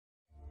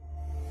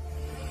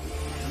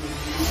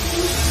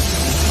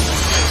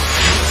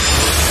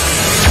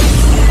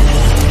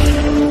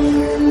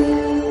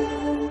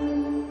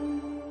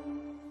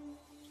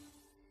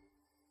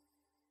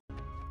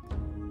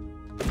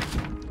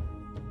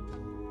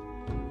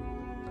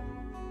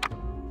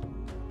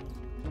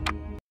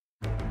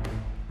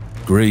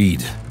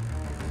greed.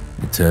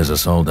 It tears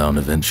us all down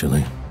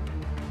eventually.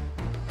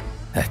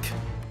 Heck,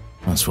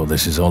 that's what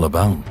this is all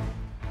about.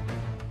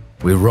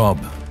 We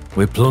rob,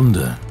 we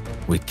plunder,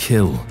 we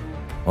kill,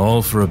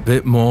 all for a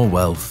bit more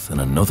wealth and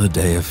another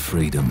day of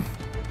freedom.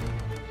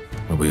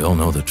 But we all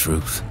know the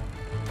truth.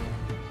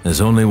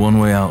 There's only one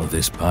way out of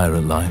this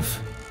pirate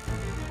life.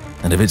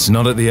 And if it's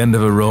not at the end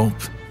of a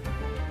rope,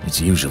 it's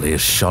usually a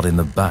shot in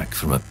the back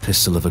from a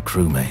pistol of a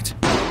crewmate.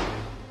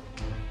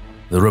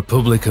 The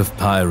Republic of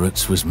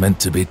Pirates was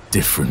meant to be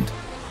different,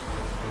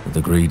 but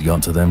the greed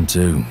got to them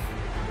too.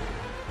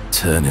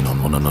 Turning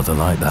on one another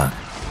like that.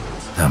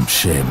 Damn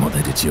shame what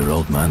they did to your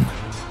old man.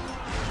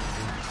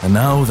 And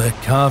now they're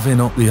carving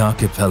up the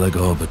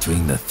archipelago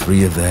between the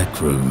three of their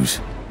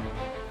crews.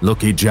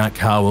 Lucky Jack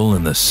Howell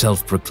and the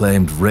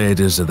self-proclaimed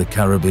Raiders of the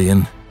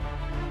Caribbean.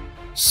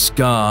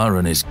 Scar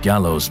and his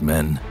gallows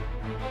men.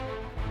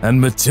 And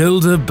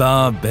Matilda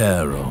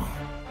Barbero,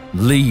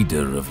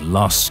 leader of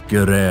Los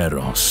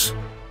Guerreros.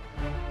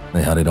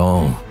 They had it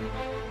all.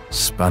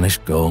 Spanish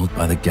gold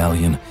by the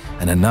galleon,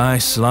 and a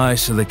nice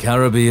slice of the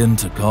Caribbean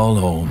to call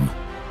home.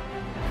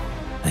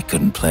 They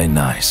couldn't play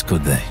nice,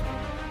 could they?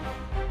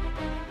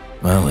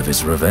 Well, if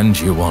it's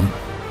revenge you want,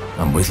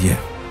 I'm with you.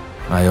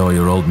 I owe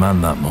your old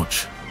man that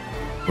much.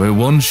 We're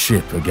one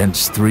ship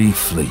against 3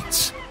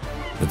 fleets,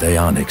 but they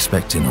aren't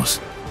expecting us.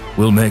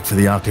 We'll make for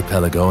the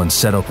archipelago and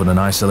set up on an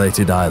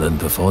isolated island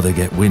before they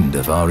get wind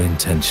of our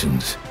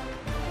intentions.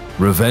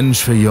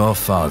 Revenge for your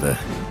father,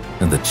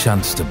 and the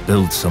chance to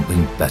build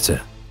something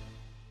better.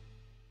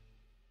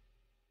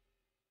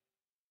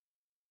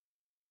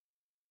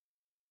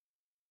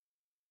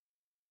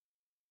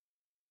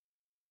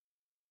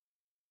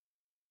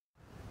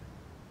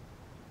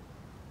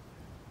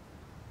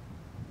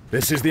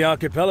 This is the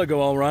archipelago,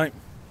 all right,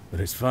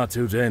 but it's far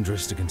too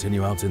dangerous to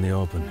continue out in the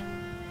open.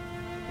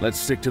 Let's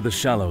stick to the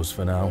shallows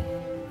for now.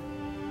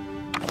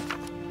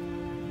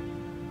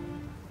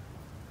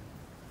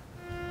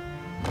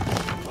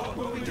 What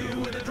will we do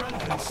with a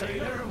drunken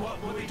sailor?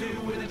 What will we do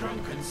with a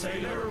drunken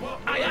sailor?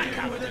 What will we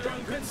do with a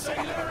drunken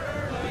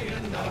sailor early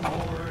in the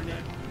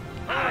morning?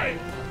 Aye!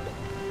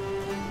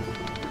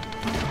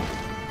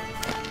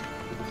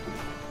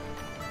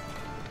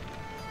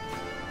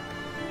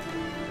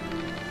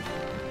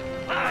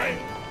 Aye!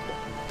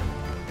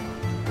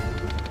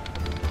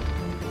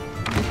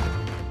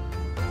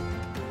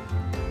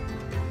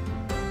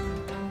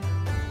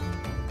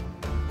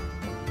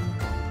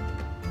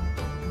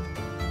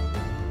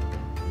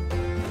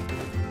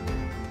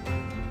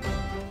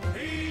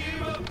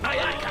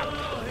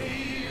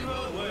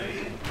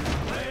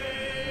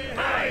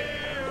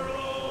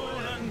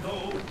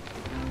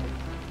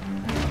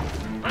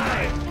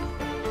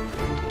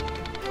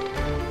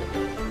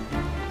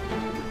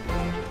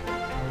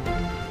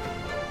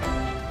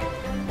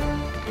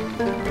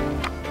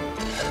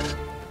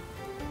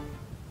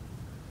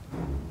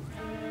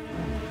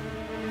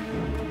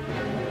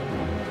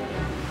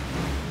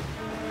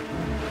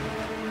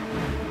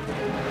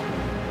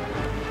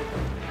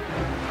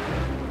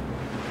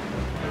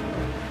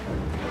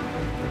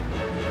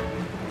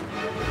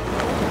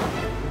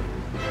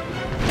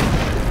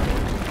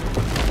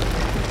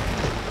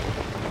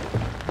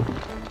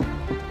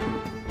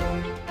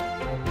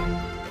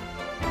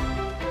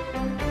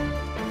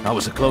 That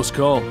was a close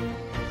call.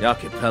 The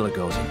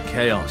archipelago's in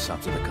chaos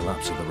after the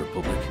collapse of the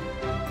Republic.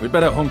 We'd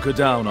better hunker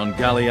down on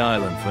Galley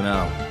Island for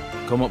now.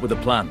 Come up with a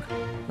plan.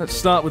 Let's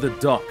start with a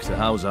dock to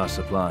house our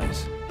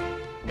supplies.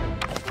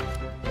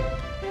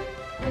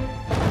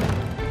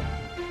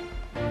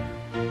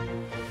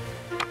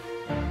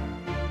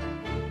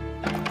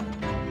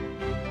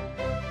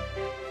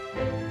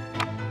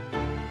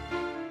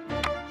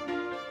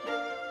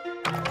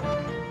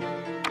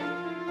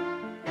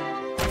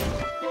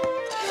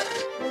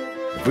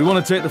 If we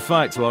want to take the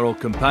fight to our old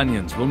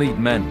companions, we'll need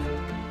men.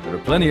 There are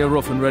plenty of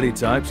rough and ready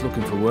types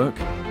looking for work,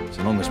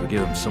 so long as we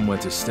give them somewhere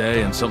to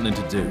stay and something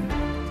to do.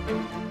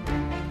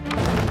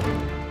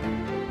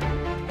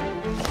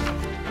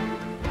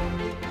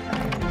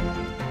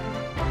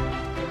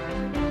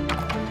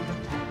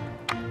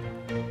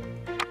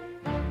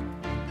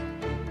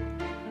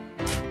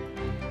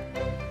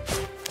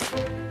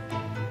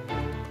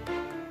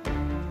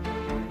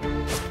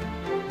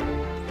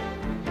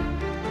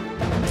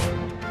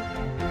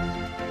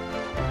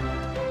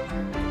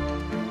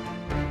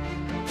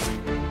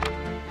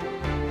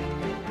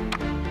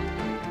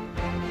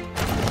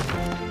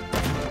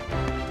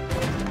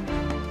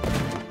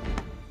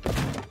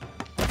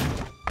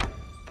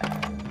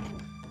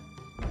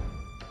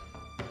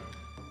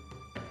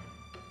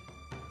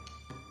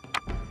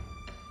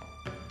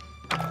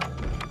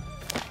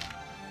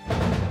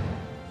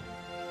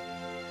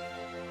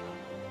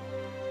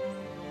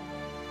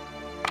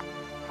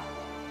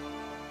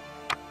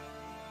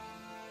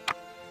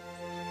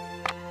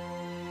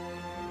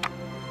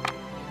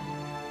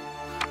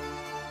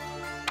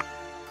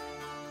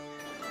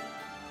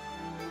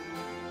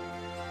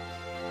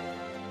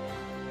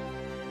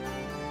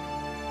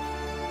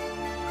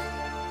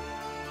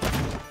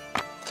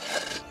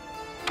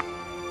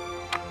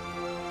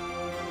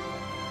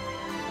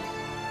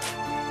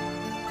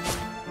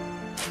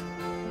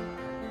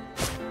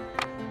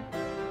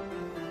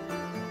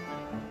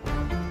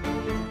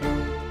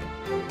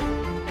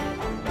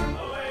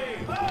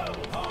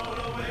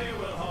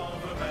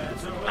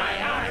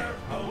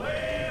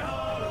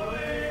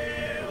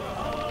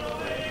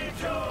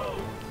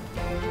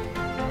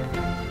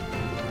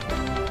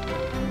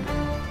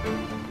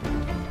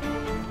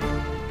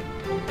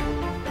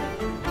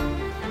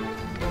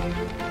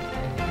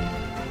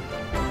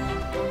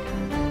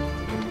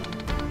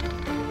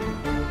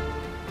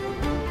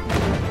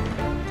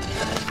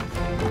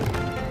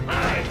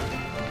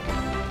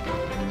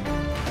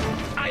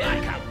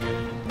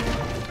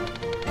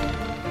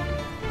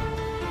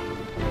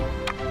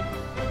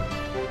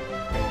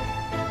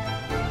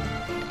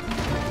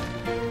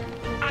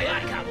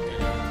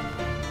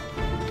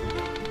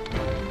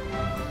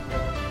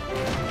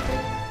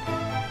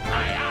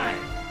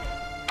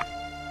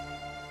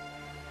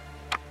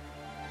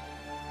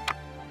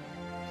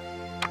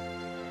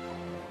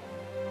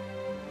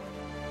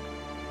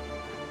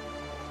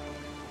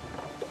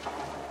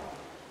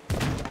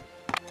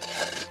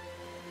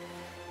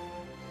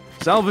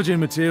 Salvaging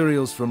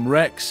materials from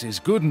wrecks is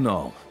good and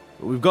all,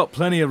 but we've got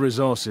plenty of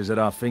resources at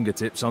our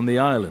fingertips on the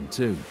island,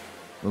 too.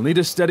 We'll need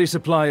a steady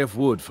supply of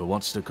wood for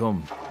what's to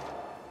come.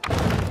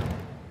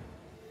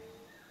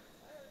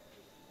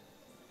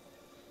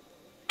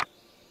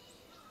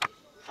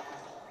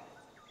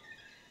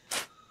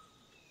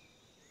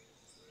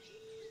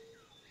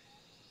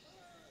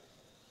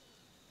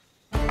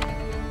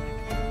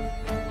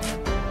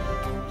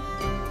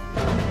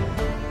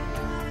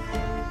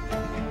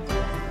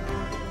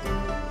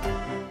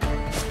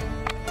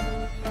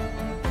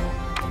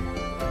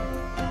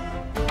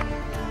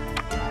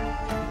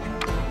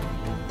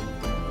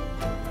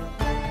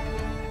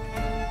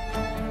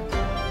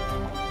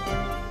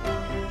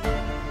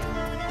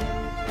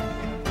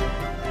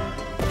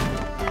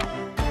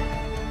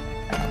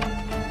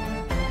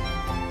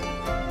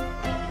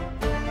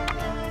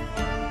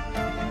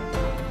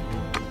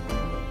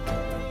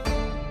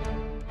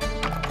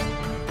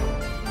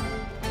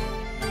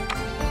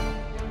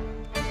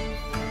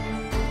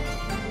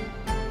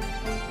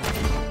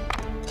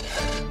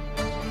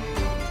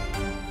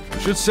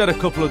 Should set a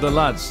couple of the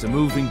lads to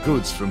moving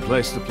goods from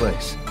place to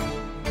place.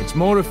 It's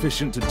more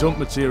efficient to dump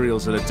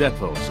materials at a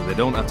depot so they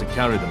don't have to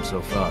carry them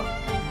so far.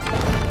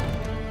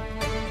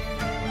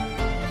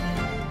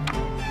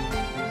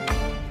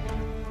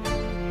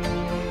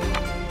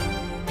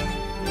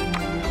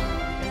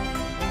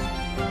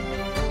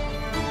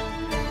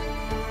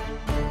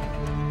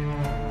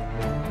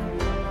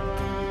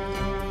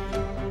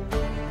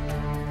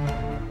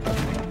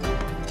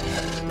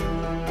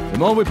 The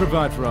more we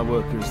provide for our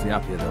workers, the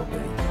happier they'll be.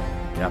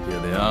 The happier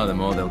they are, the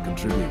more they'll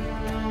contribute.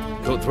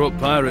 Cutthroat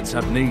pirates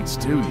have needs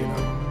too, you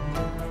know.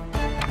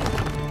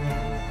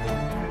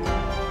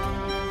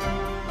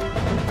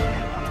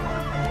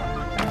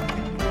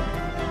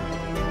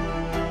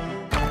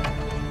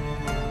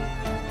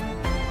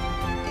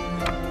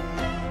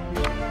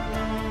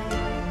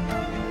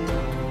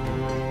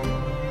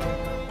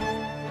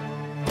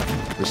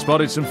 We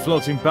spotted some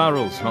floating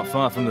barrels not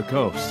far from the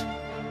coast.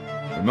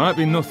 It might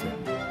be nothing,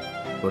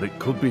 but it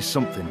could be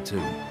something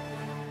too.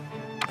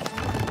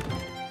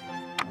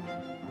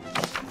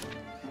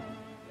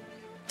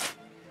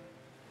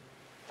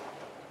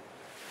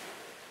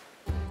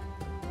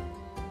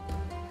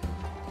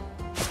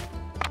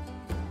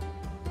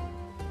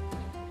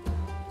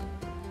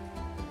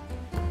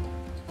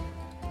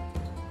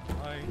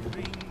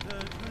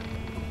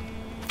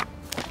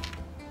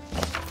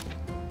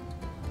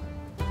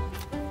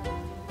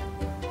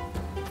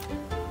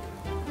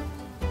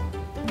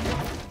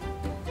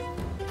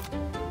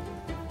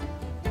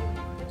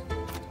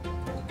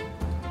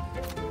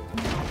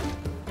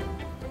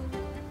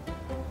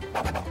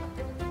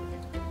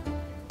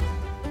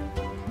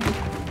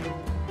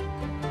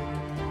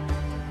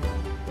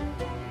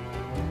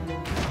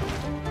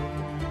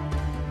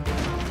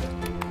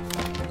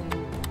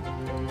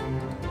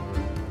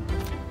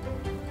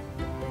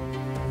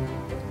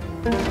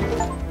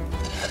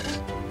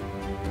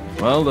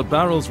 Well, the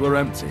barrels were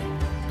empty,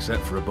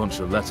 except for a bunch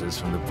of letters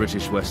from the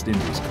British West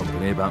Indies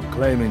Company about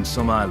claiming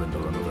some island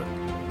or another.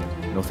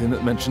 Nothing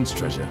that mentions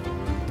treasure.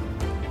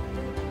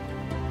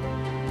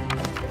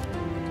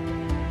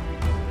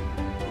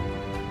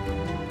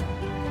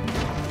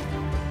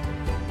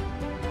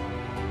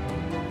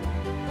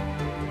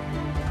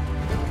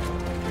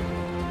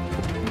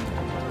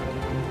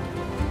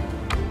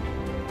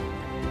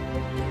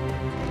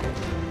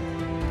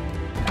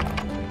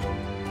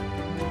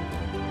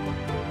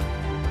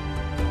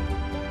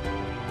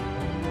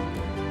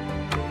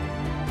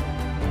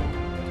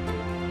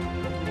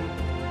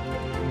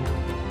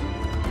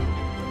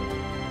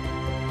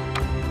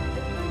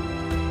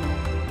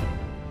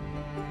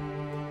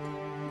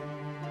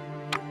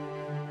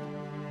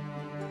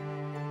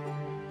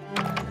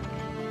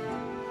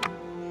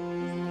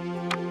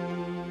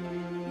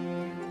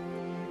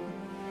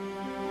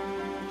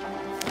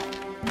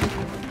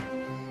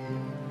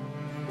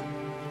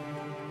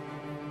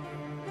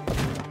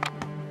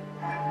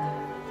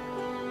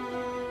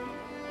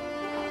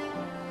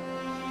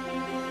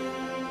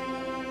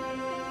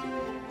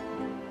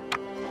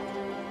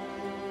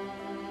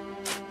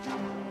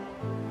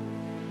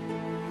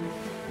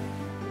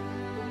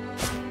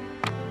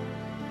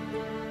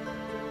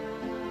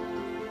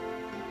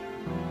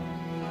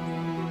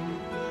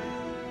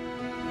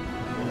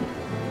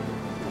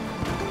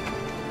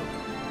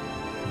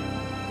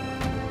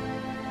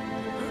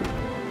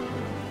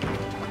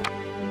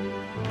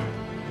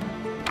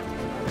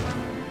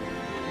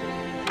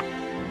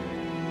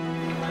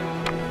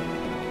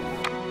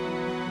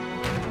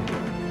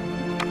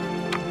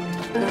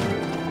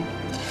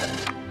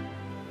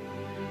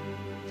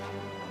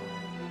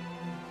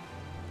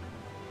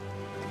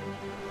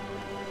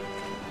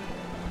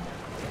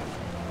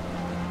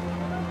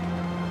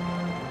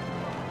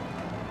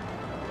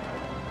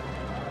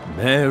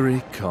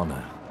 Mary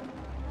Connor.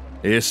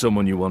 Here's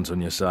someone you want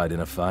on your side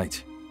in a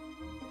fight.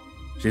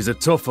 She's a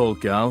tough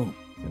old gal,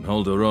 can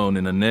hold her own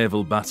in a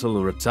naval battle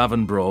or a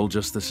tavern brawl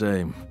just the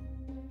same.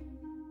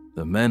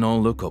 The men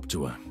all look up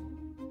to her.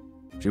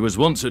 She was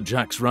once at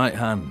Jack's right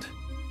hand.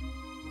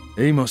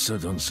 He must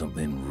have done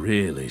something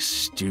really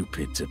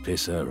stupid to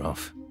piss her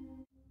off.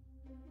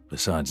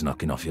 Besides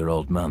knocking off your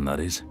old man, that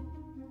is.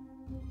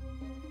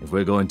 If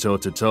we're going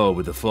toe-to-toe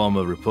with the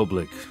former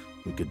Republic,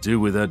 we could do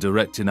with her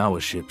directing our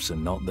ships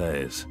and not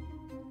theirs.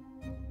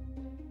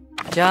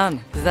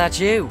 John, is that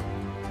you?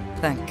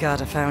 Thank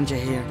God I found you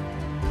here.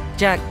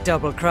 Jack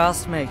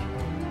double-crossed me.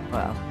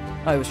 Well,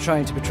 I was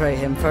trying to betray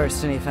him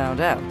first and he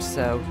found out,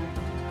 so...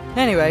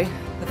 Anyway,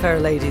 the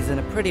fair lady's in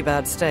a pretty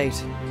bad state.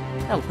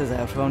 Help us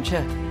out, won't you?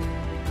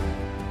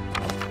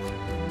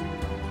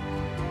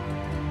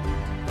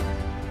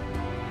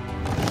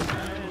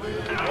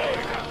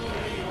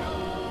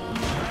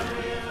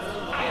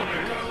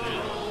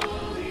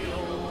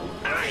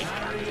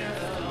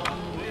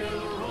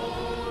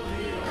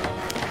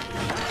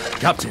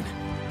 Captain,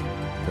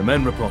 the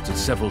men reported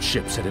several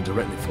ships heading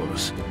directly for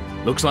us.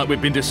 Looks like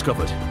we've been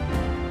discovered.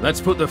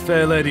 Let's put the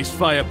fair lady's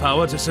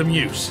firepower to some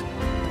use.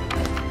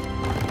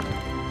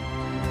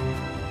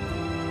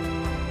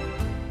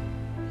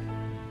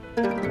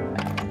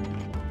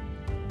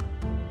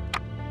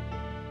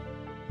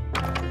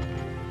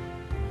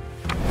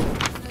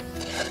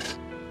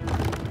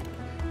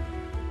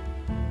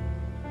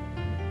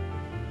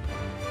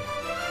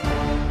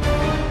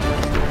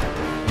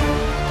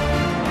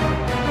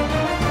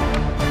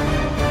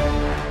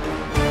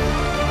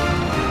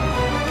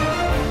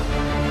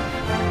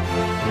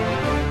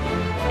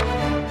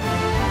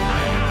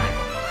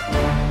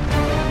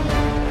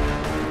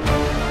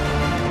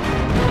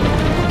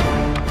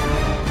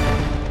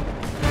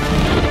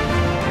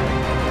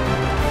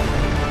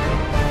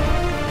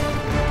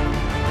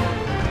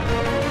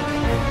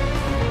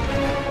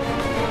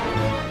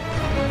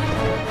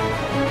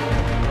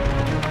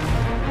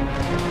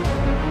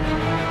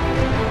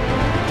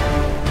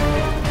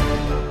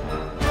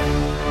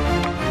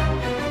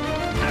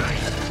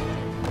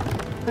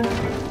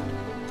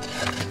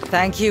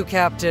 Thank you,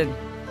 Captain.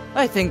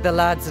 I think the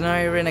lads and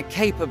I are in a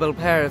capable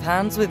pair of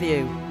hands with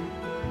you.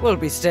 We'll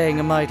be staying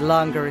a mite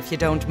longer if you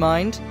don't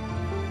mind.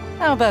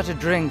 How about a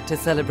drink to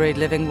celebrate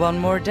living one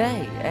more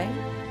day, eh?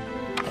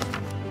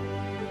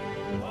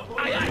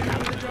 Aye, aye,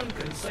 Captain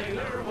Drunken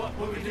Sailor, what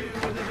will we do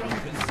with the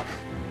drunken sailor?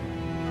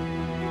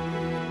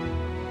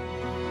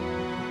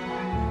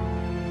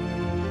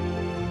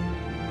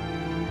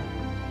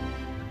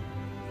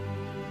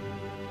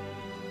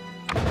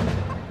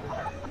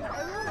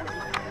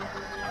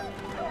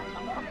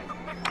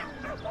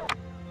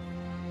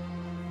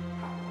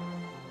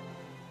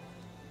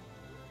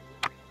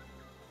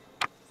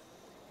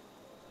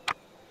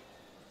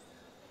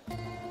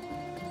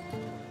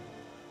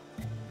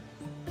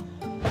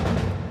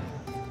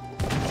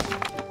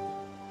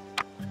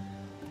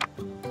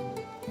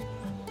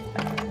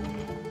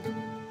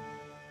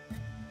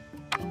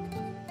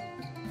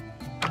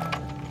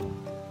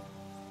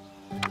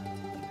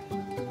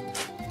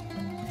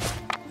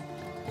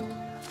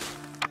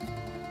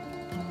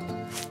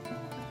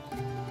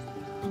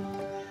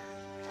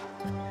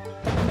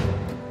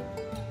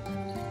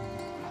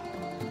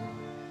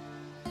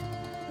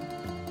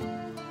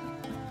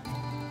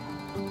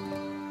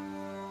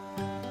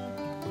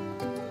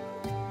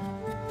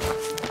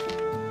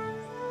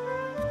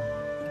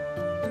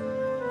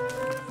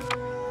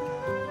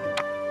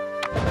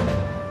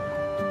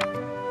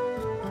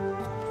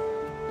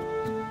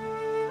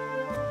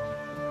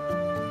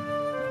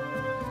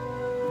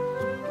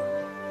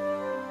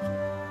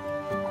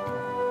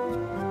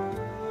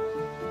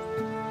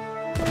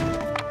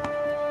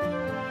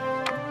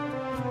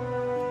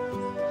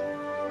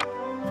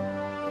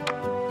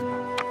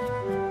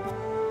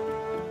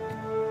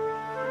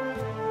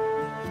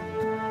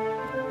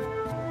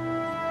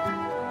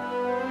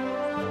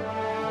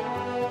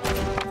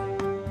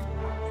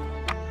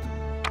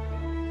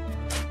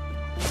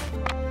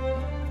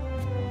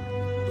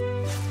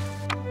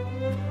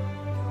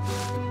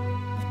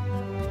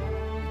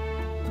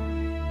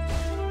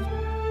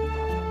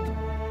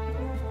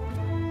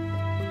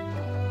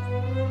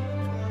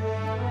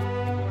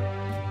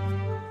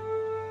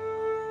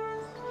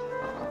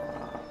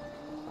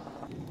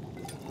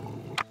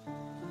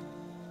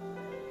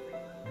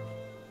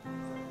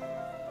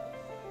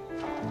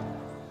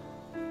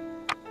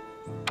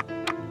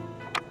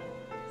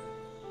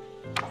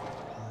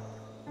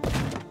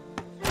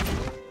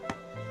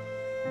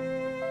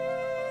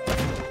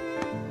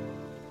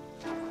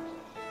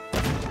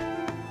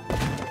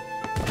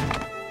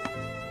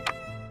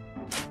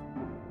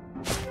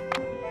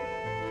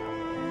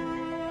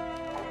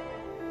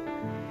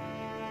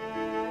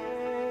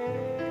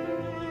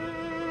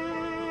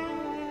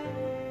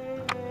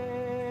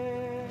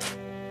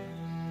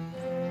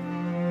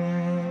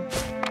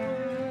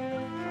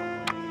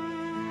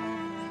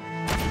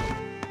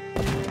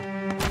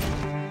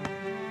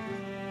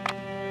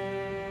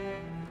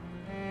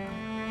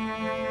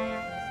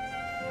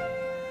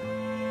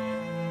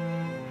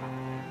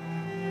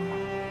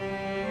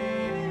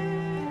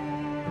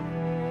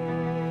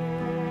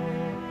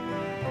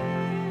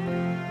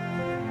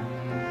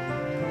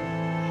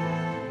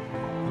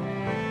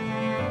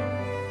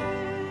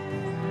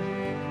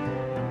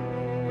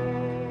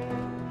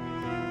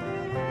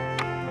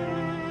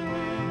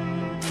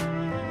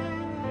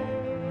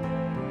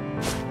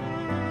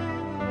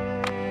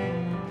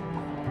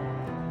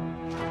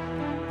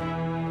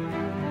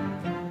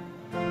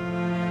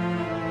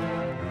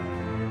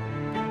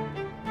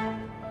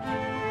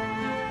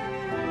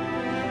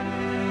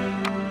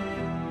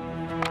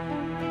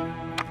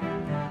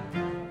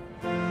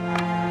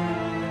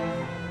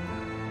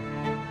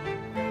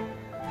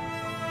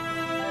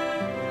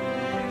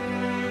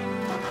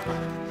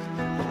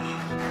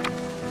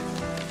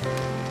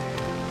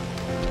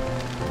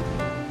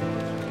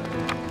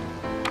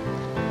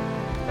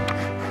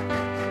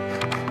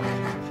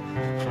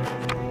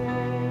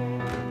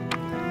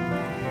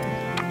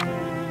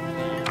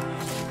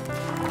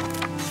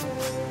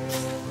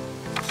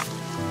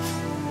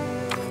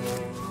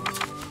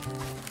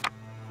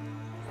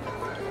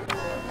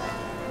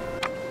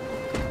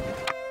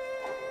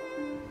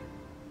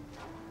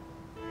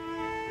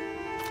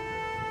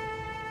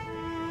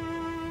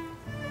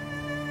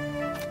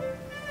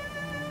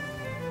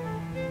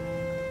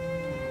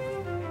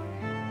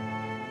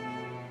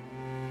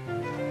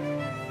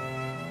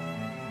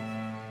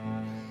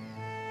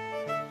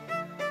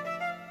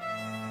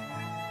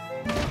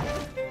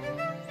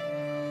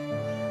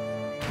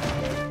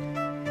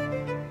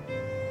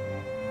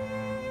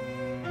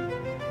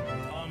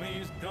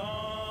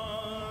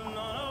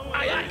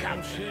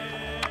 backup.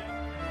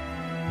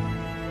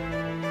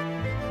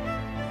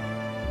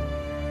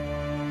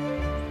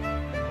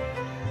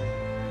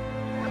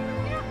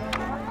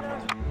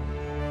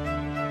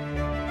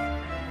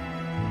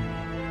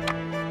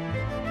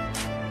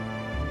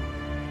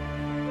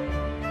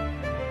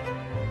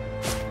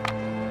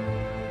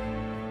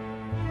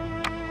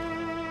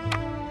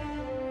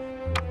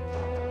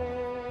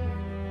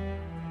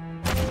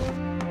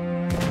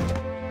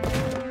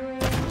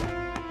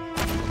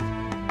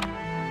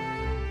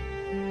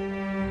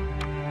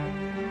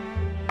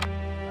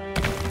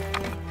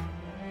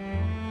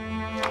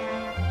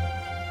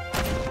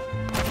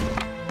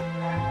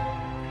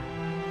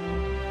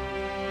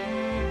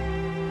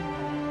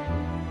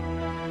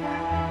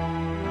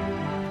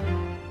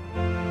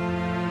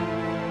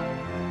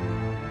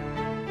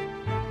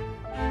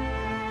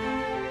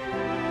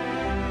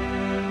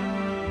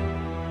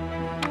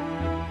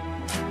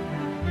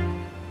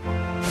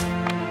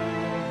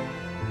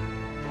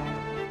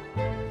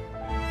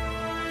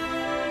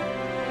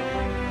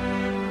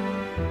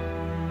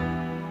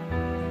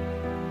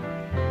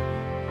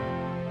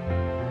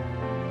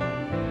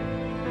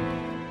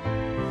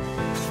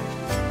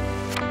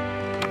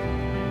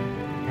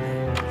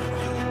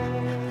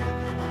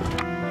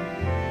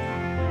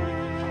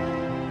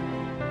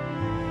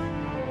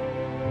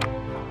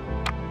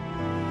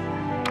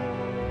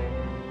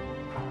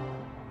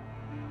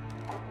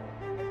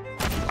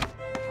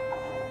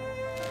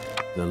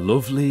 The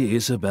lovely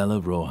Isabella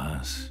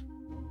Rojas.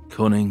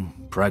 Cunning,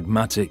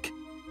 pragmatic,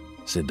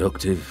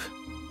 seductive.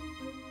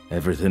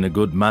 Everything a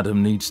good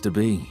madam needs to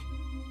be.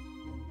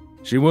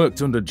 She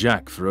worked under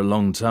Jack for a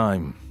long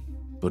time,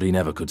 but he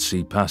never could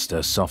see past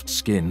her soft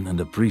skin and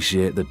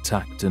appreciate the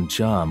tact and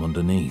charm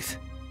underneath.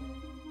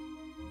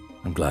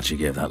 I'm glad she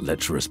gave that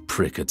lecherous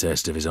prick a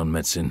taste of his own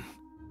medicine.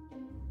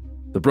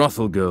 The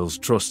brothel girls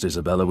trust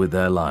Isabella with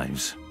their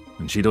lives,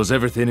 and she does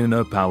everything in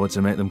her power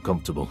to make them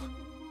comfortable.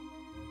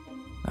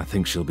 I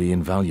think she'll be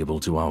invaluable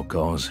to our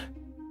cause.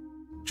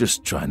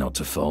 Just try not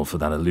to fall for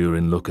that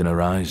alluring look in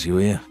her eyes, you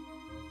hear?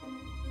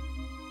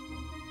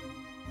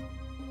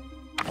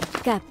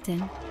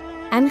 Captain,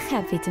 I'm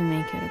happy to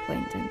make your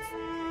acquaintance.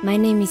 My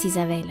name is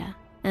Isabella,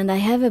 and I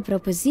have a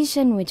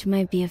proposition which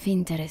might be of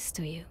interest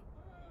to you.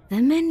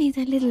 The man needs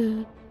a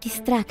little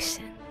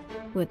distraction,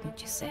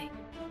 wouldn't you say?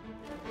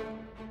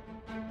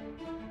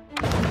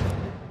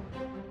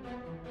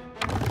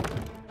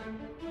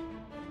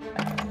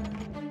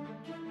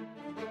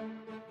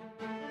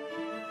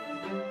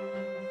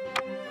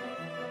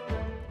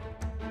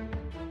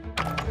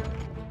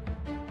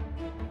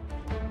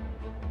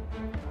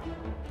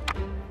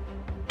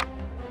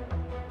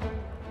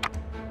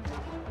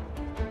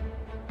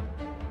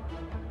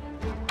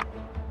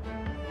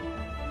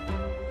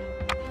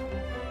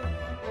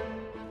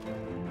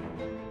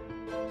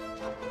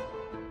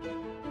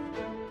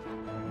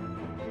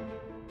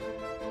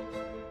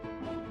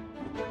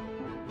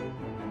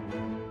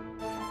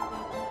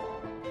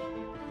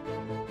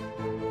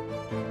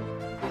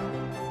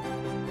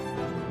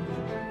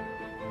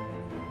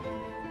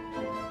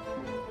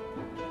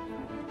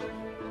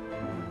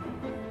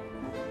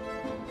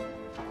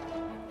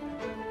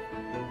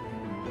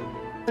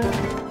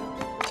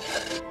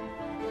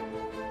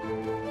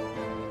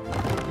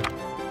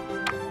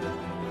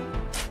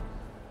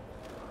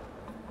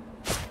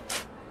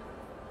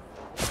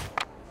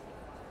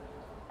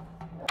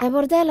 The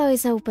bordello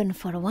is open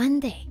for 1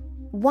 day.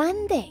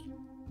 1 day!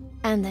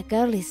 And the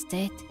girl is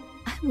dead.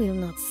 I will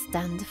not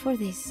stand for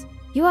this.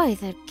 You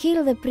either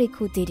kill the prick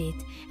who did it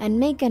and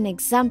make an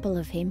example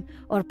of him,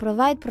 or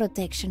provide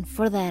protection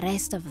for the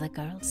rest of the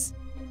girls.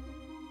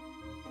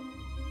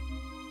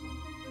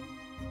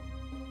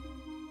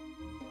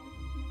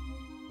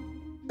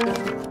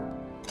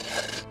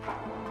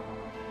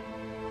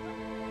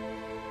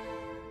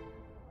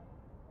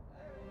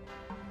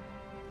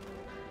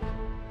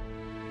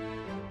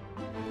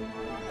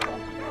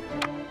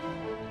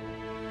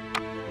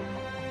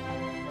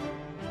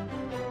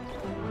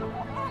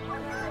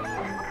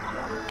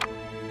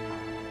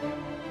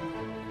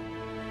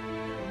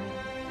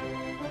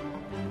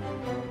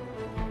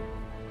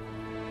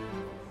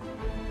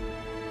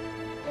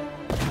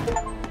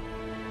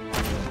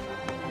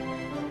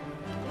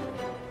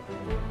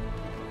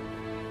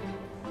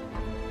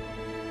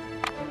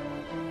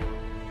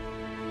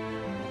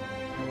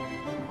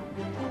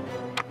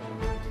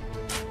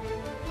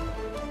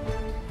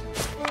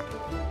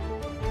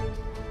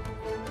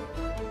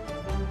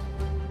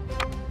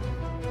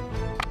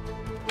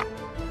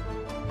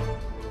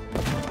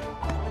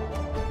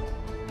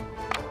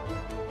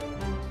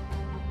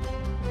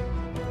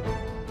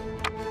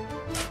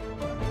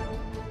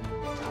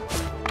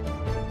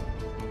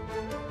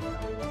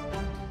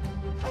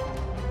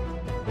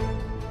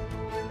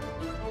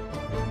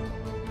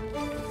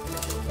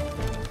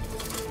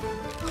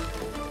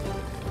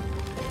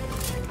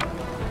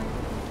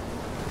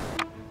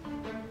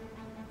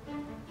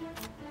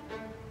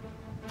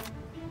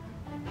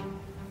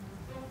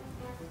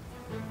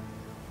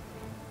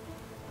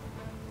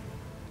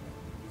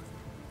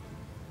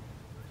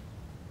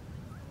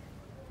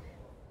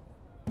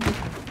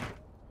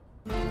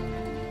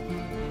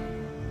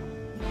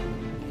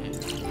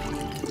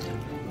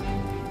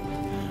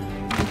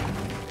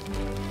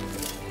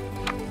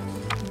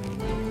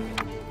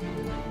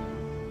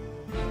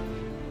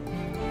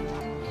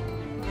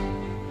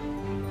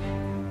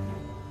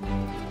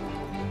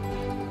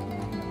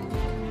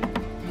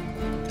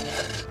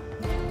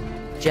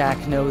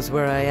 Jack knows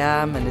where I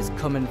am and is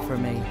coming for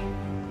me.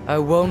 I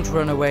won't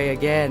run away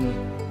again.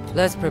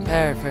 Let's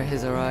prepare for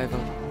his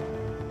arrival.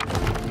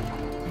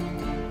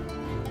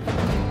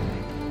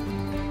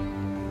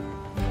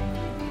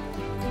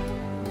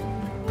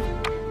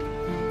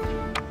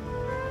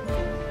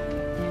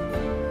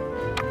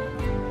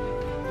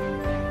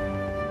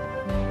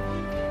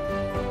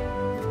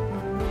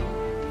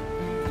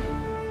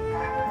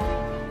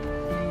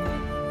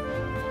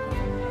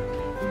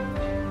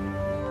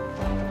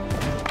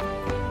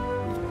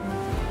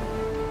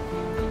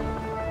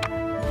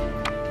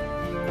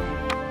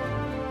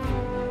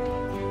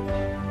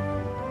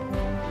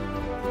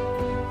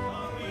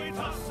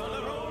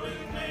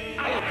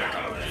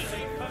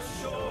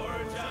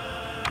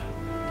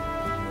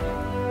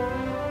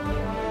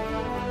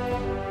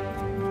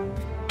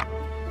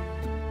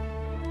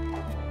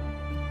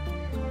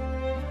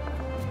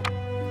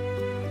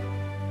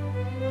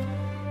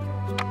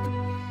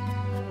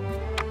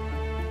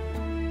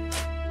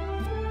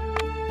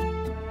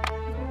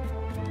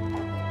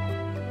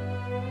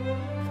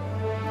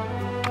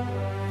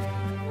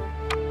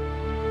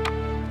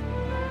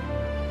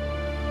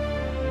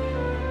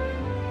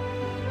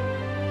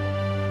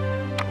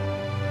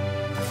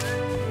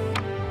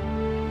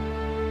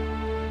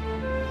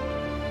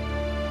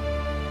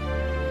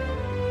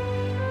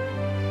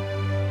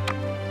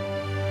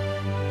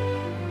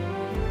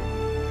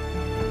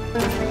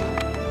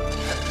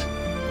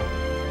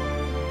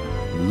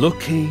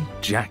 Lucky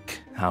Jack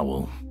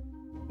Howell.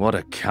 What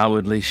a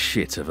cowardly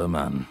shit of a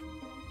man.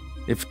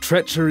 If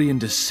treachery and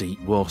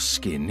deceit wore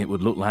skin, it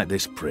would look like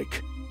this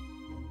prick.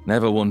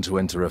 Never one to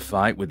enter a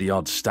fight with the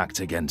odds stacked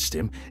against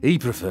him, he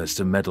prefers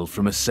to meddle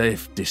from a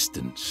safe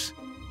distance.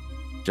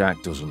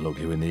 Jack doesn't look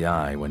you in the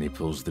eye when he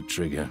pulls the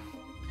trigger.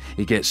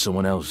 He gets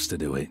someone else to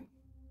do it,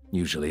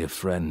 usually a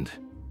friend.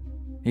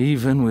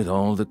 Even with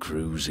all the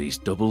crews he's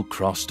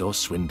double-crossed or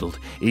swindled,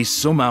 he's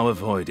somehow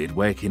avoided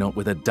waking up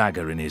with a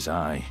dagger in his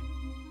eye.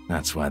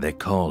 That's why they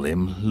call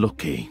him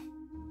Lucky.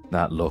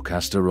 That luck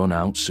has to run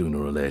out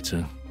sooner or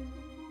later.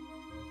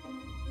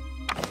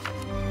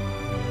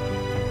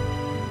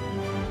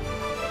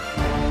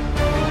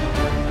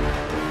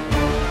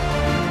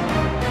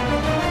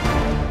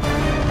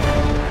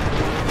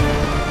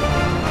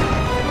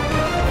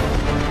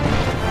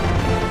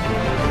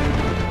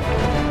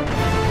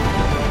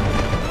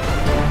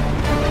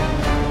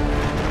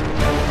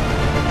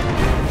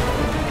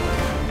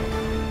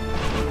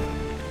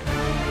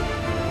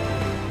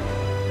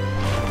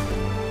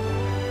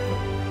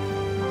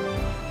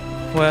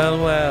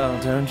 Well,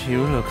 well, don't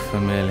you look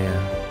familiar?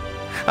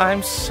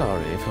 I'm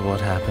sorry for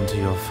what happened to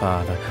your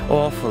father.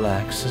 Awful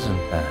accident,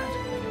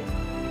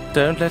 that.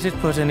 Don't let it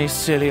put any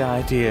silly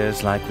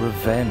ideas like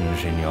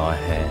revenge in your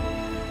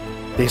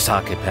head. This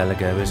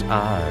archipelago is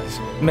ours.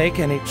 Make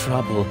any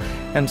trouble,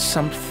 and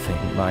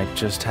something might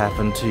just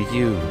happen to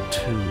you,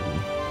 too.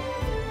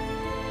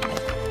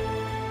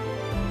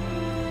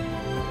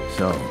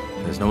 So,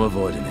 there's no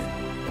avoiding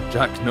it.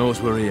 Jack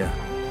knows we're here.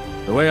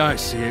 The way I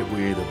see it,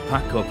 we either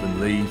pack up and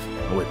leave,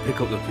 or we pick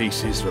up the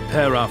pieces,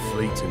 repair our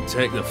fleet, and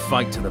take the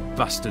fight to the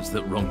bastards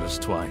that wronged us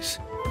twice.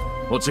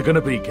 What's it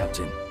gonna be,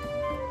 Captain?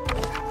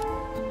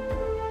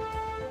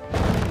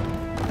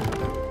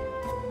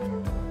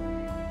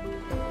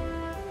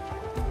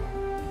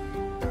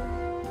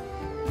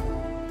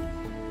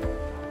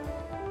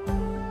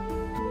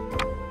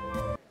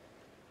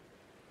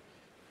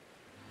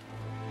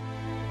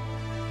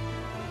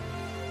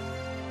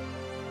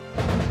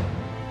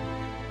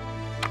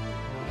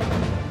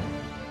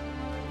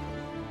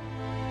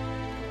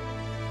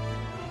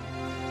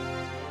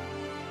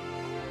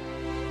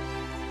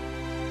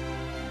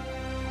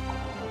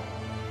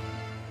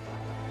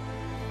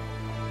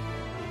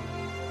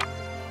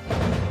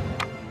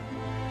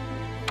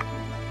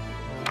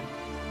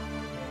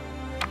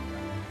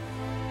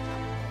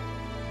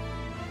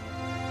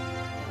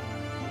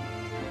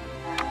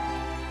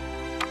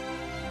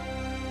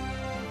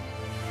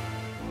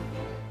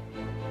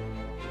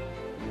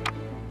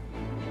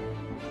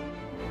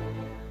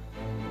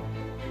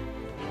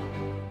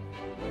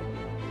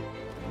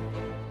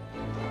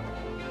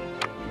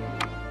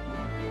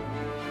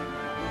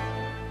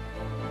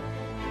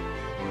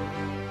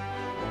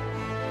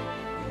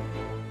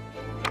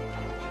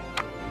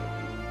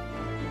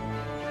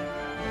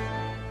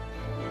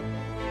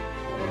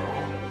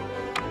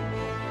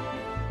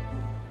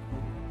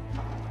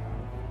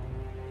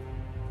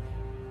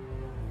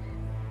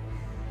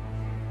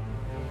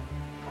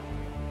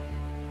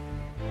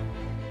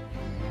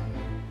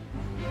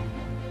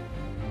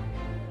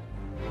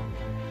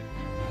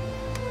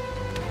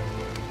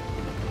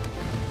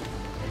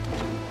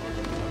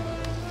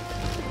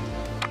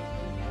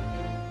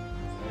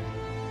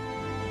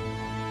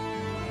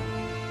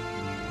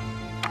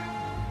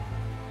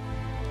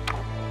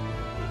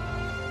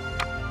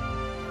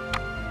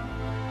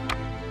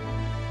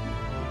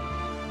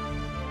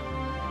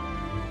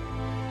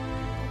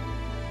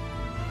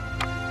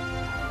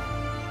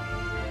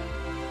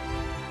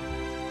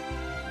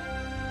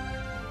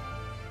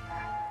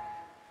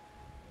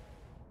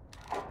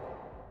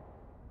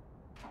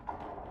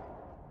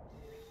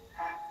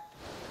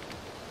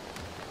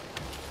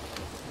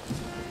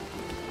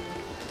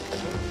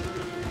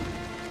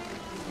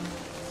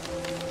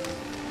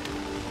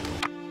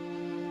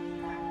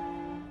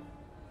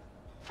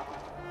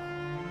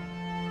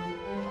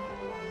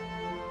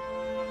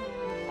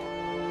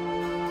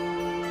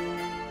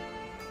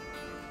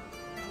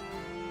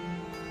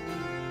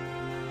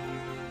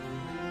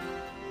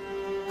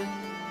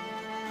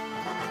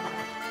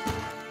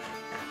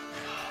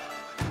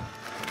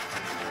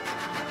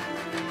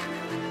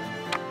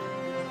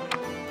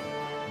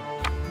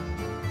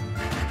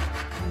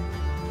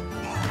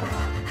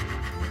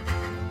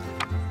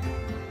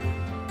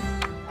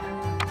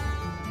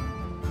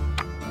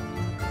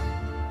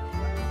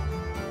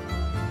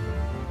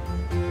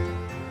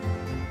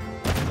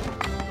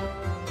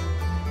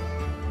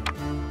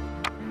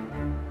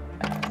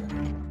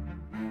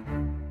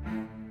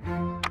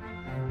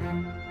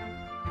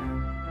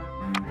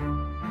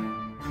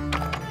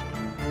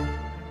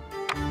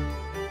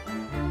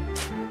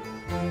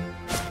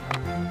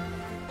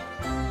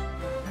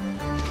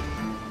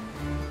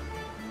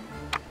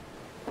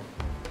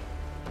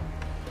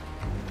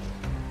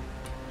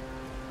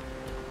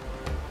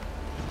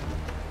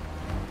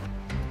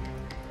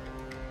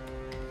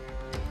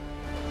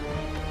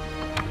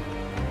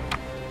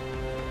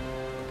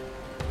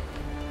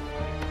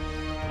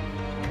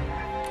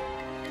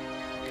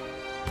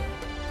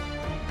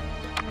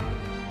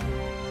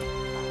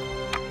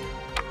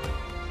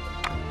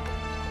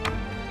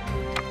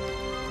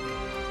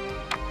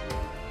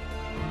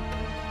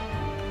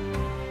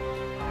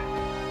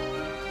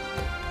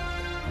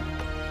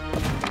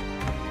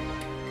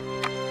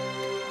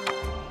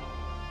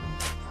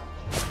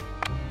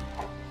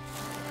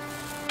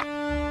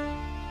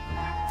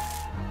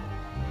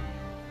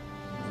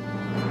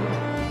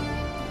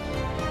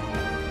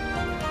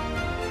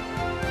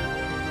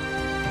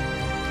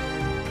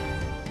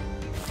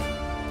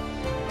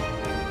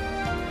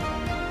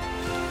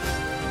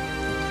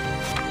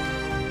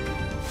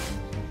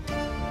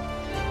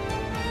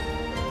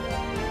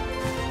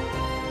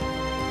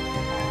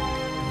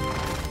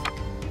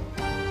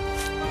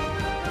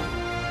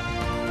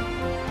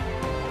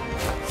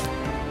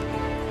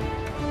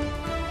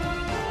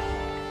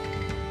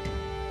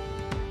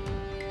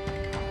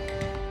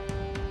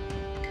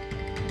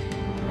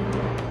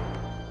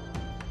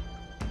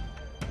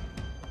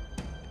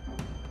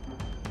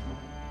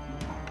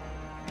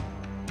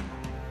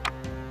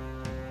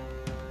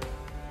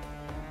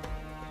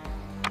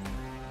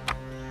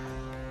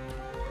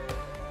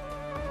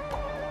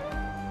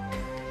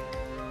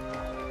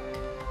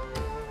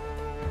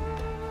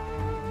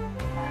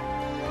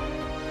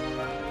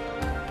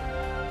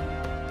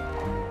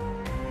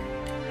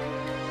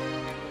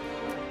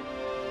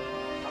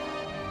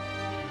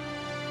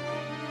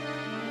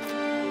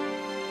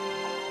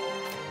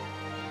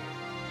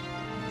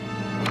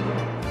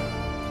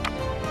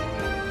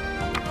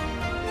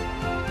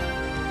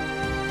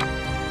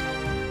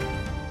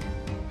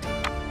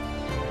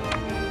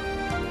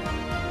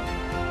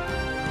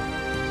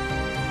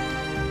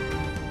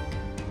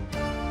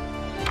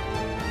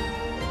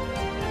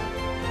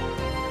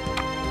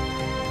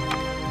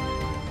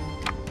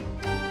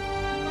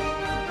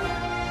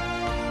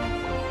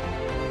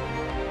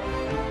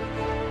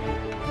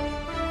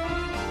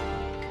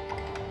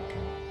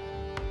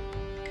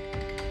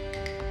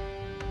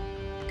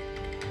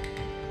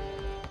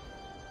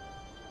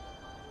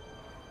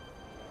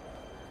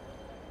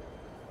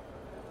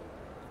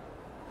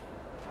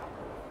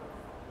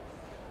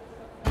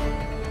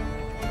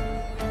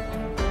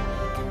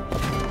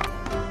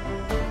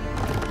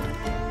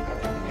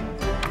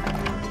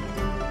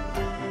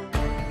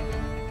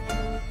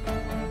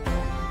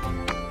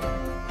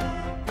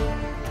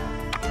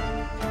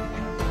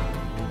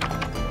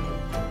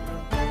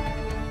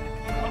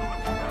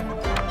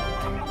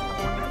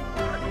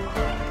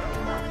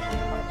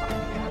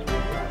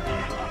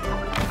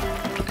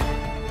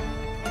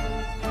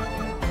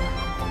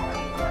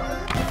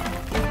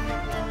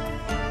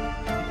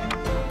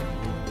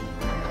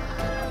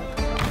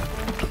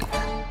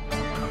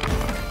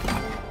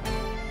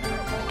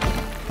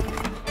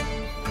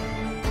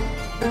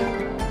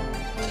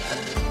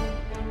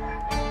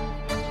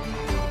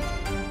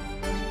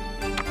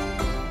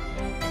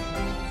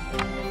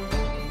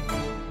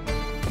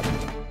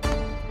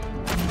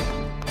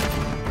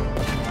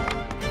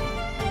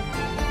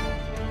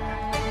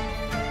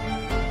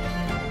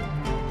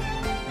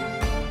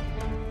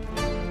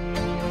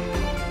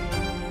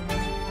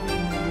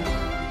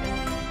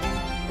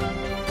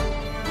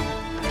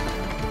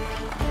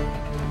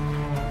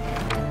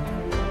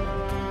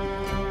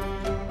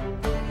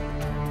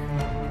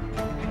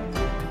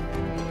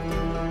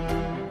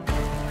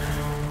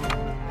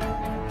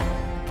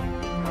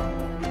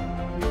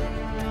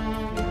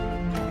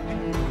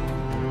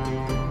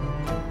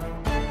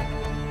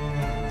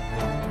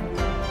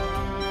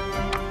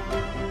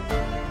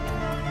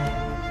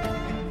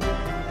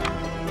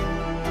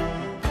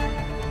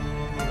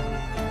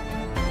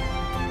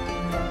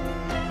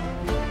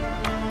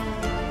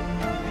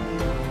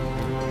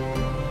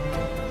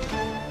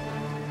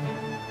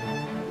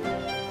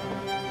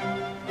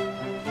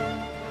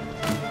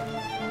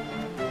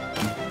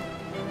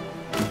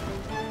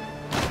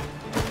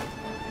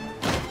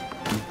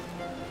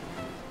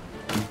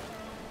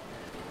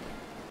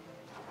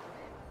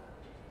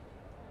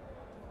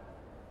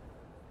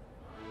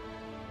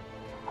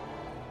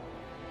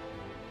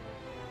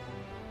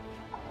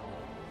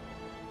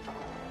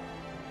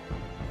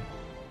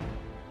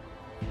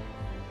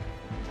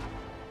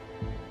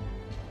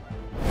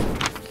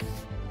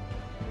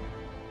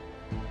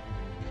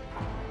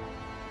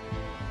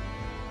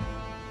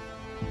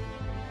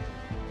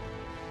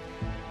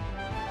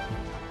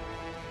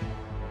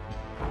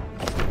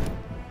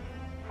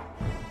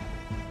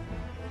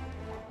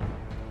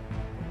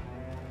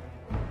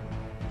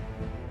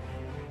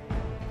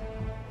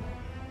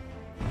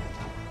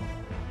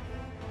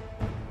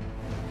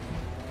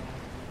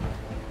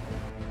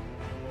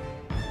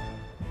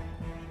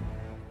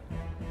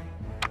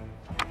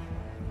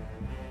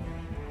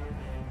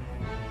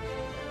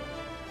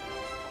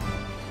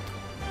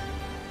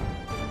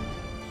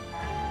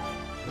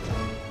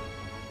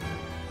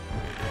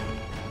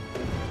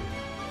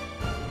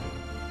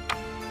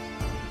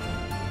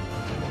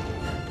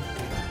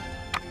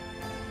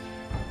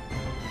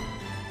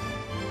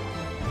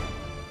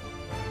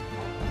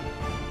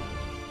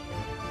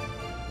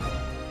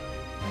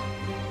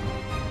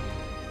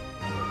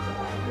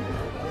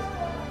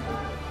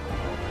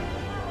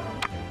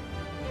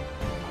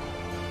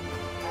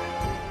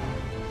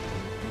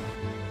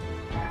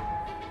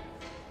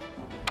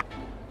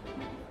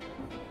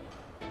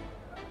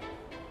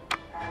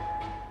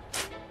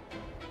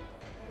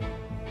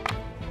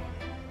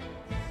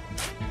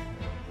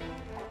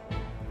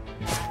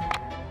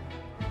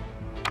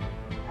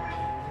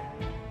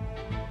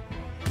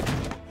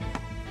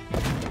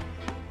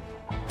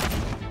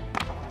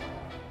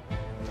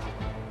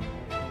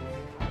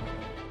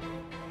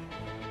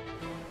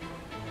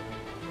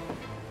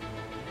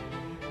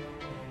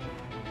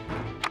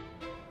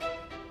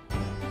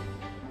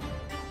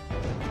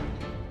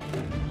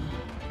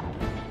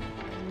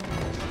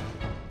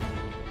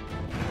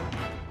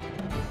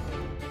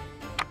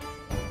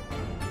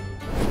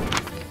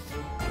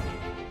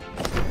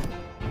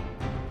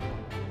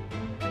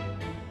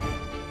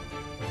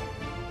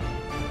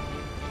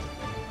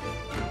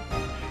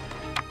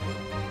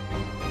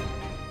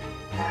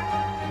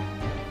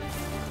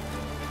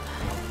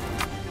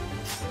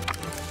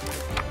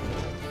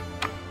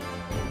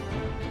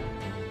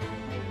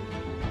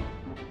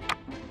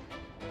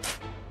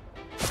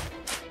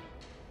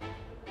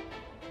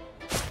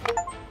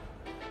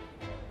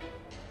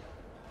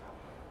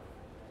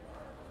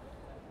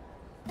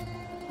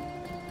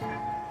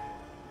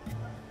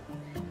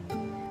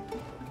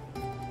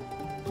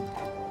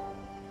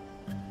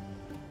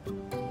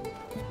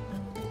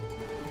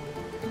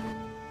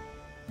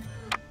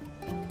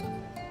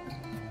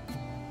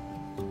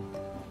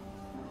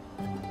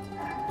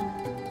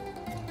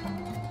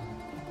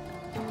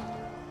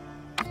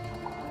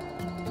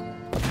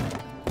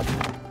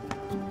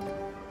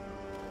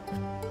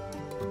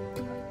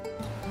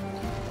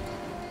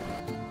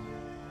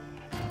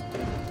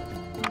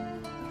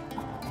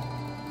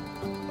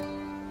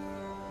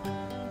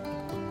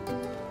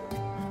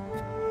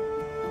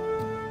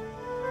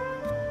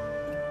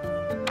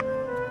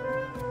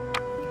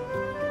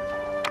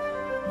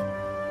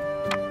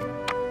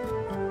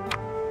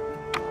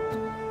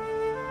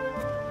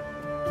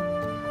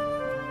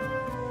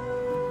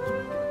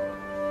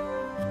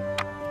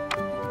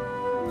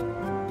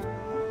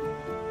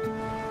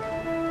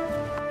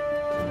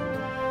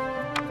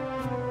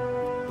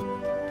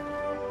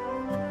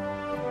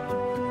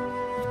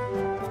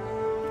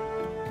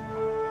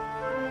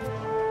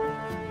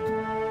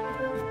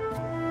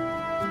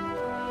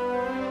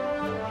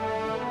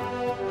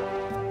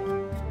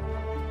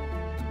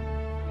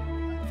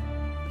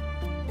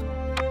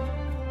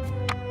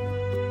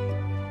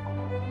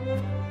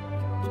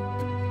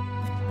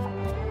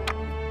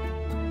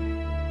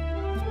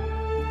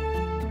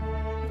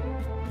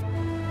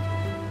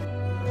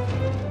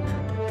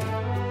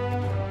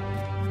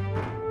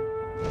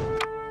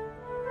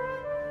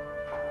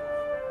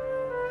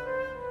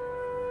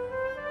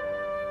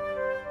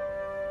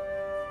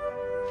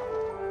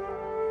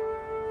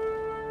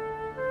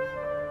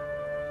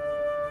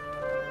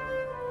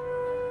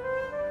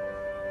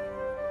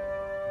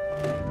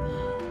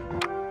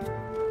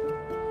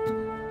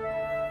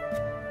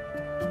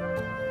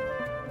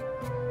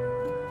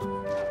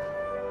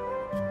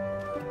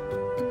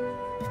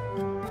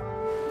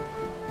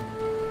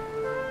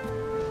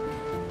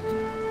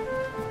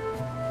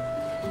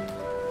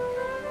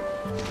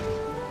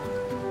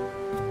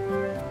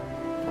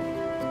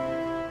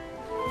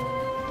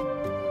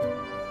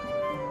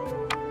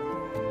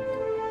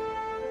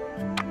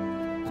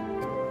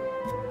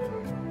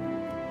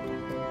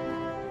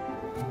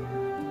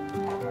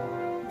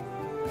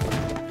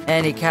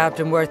 Any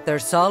captain worth their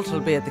salt will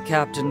be at the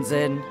captain's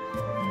inn.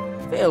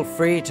 Feel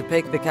free to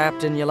pick the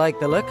captain you like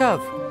the look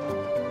of.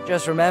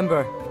 Just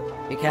remember,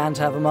 you can't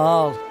have them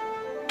all.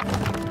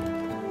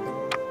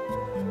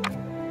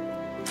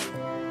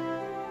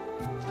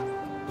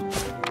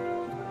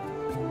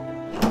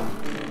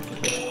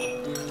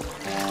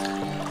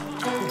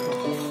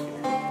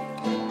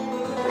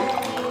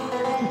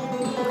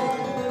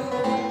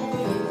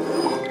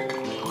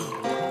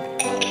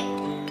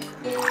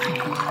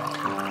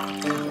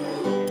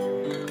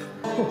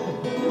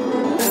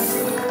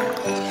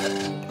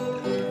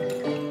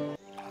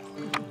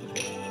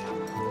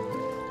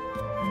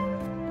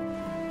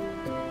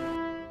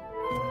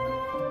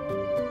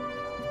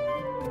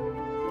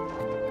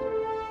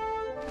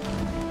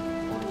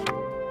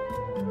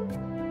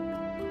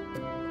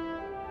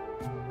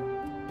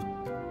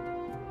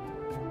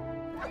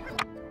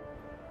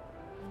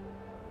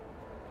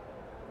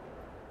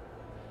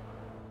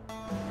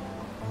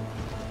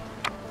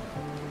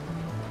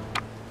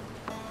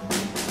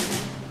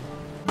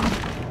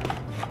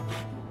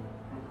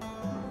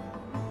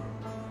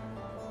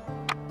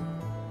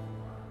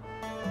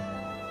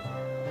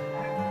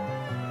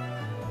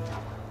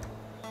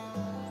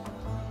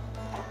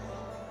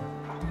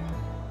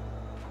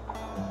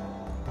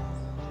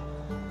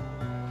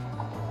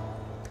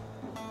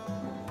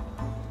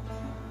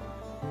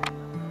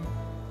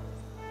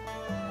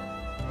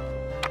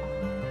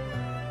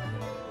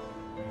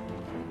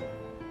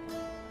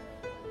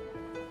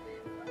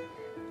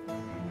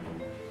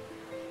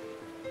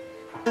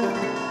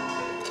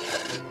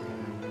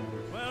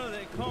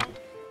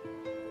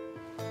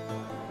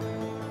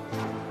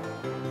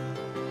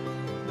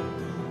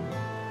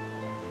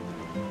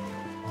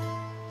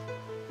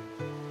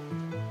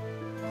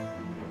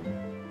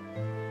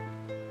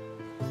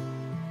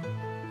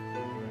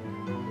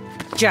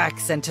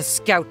 Jack sent a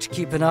scout to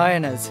keep an eye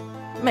on us.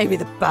 Maybe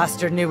the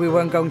bastard knew we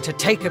weren't going to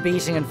take a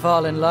beating and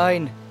fall in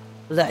line.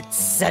 Let's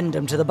send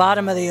him to the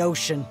bottom of the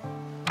ocean.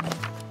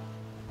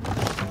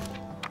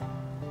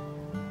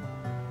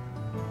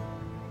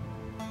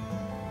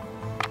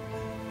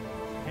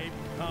 Cape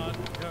Cod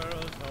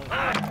girls,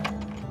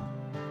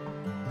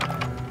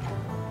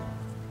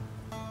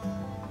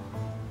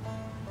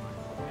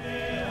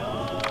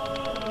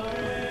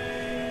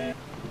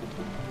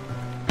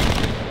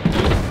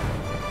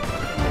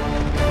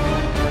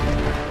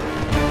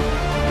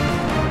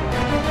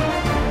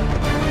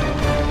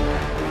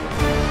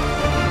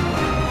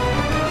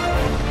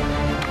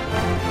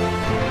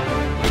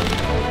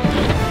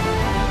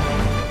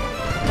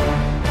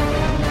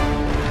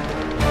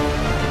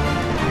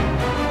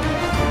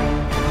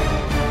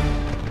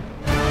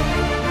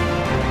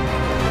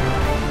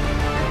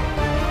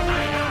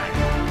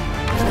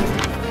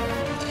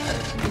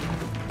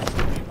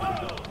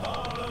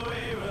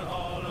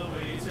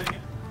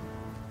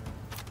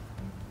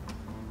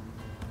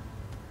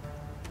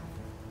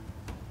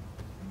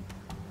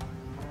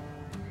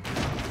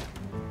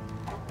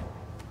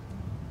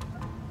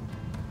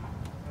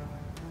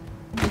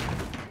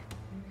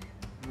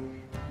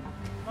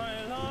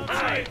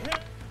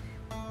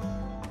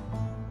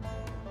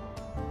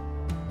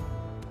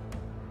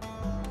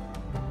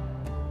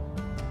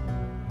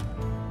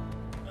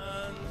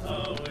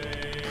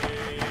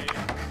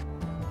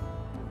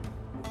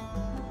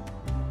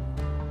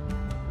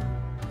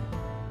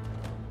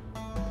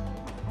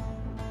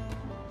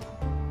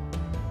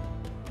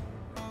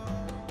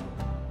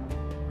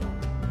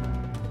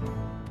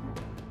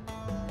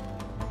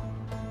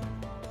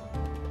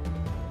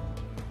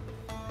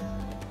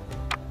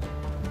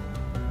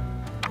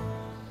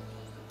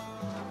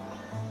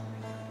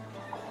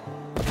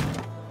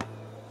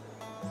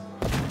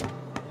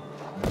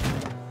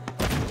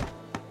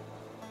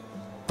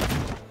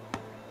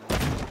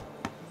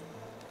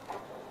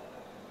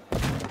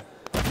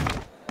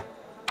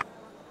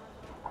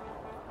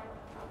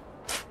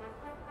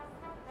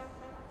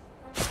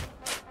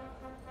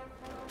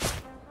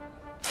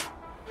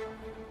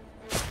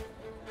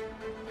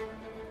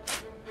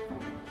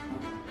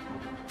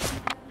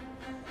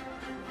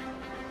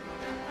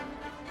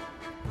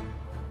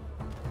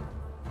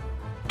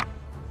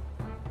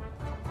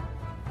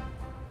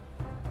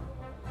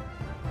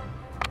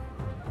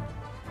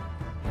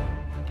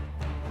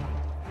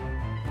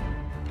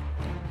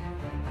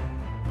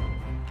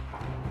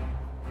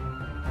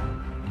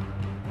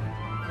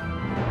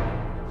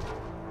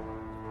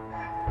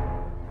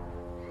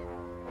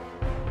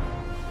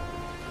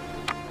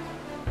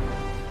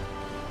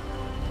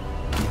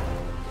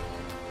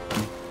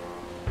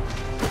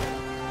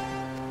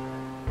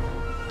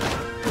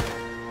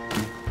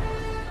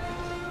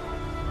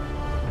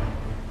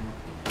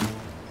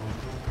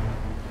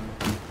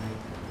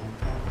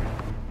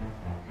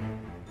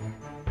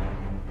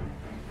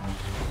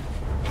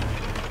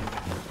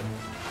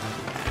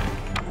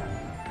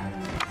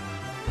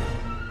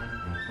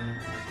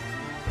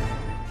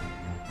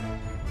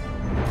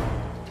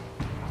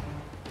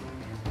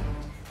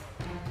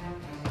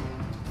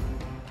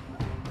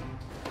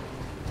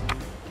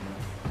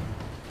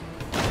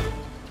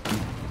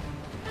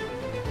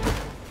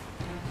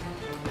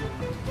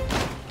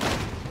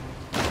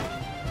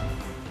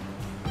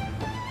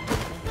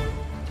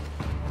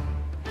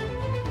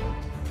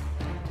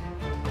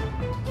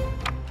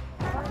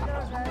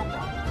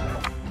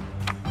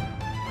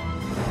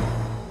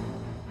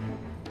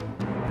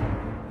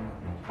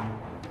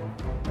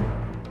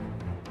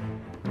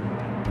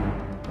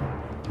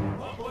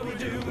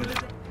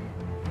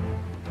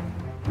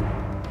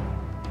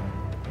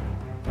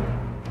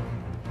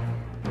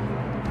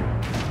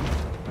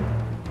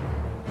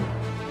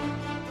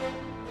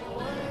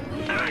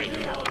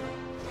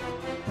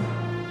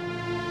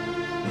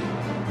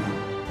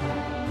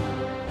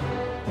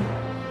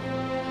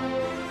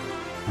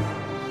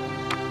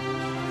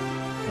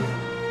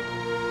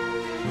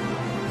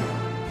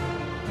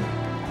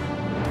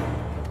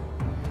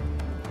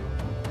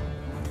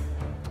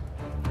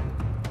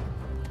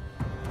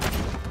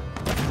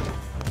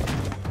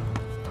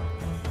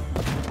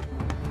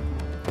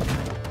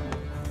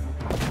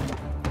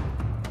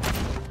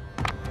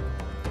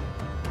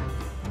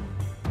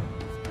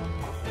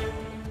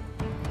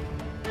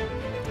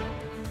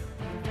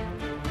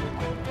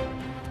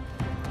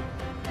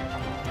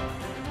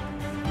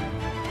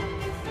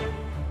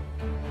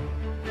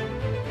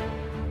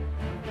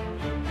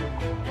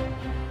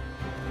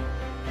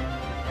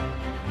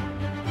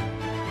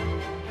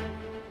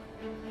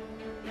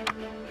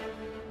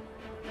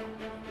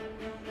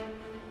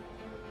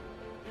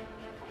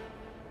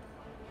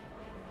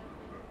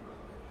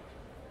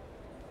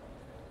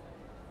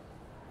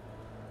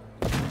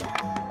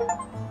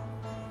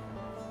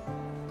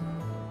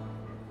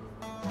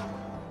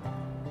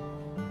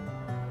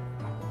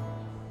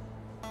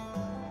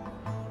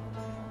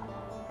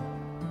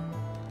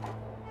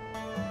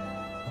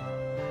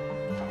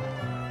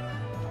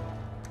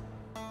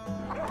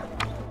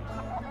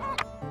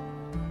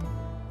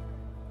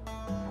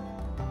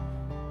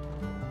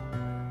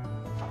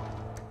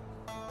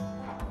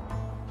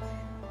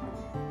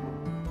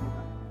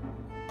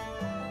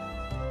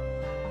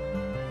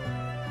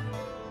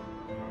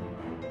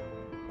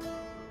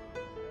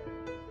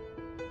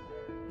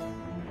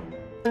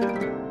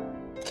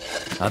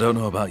 I don't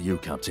know about you,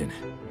 Captain,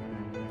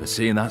 but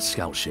seeing that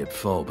scout ship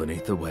fall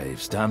beneath the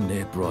waves damn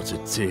near brought a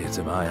tear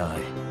to my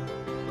eye.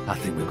 I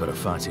think we've got a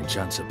fighting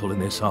chance of pulling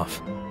this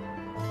off,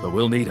 but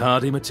we'll need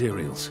hardy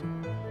materials.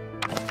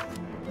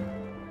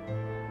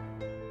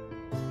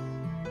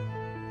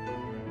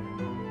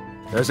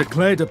 There's a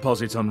clay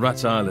deposit on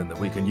Rat Island that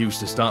we can use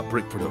to start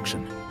brick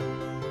production.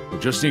 We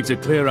just need to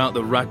clear out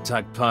the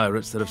ragtag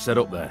pirates that have set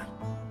up there.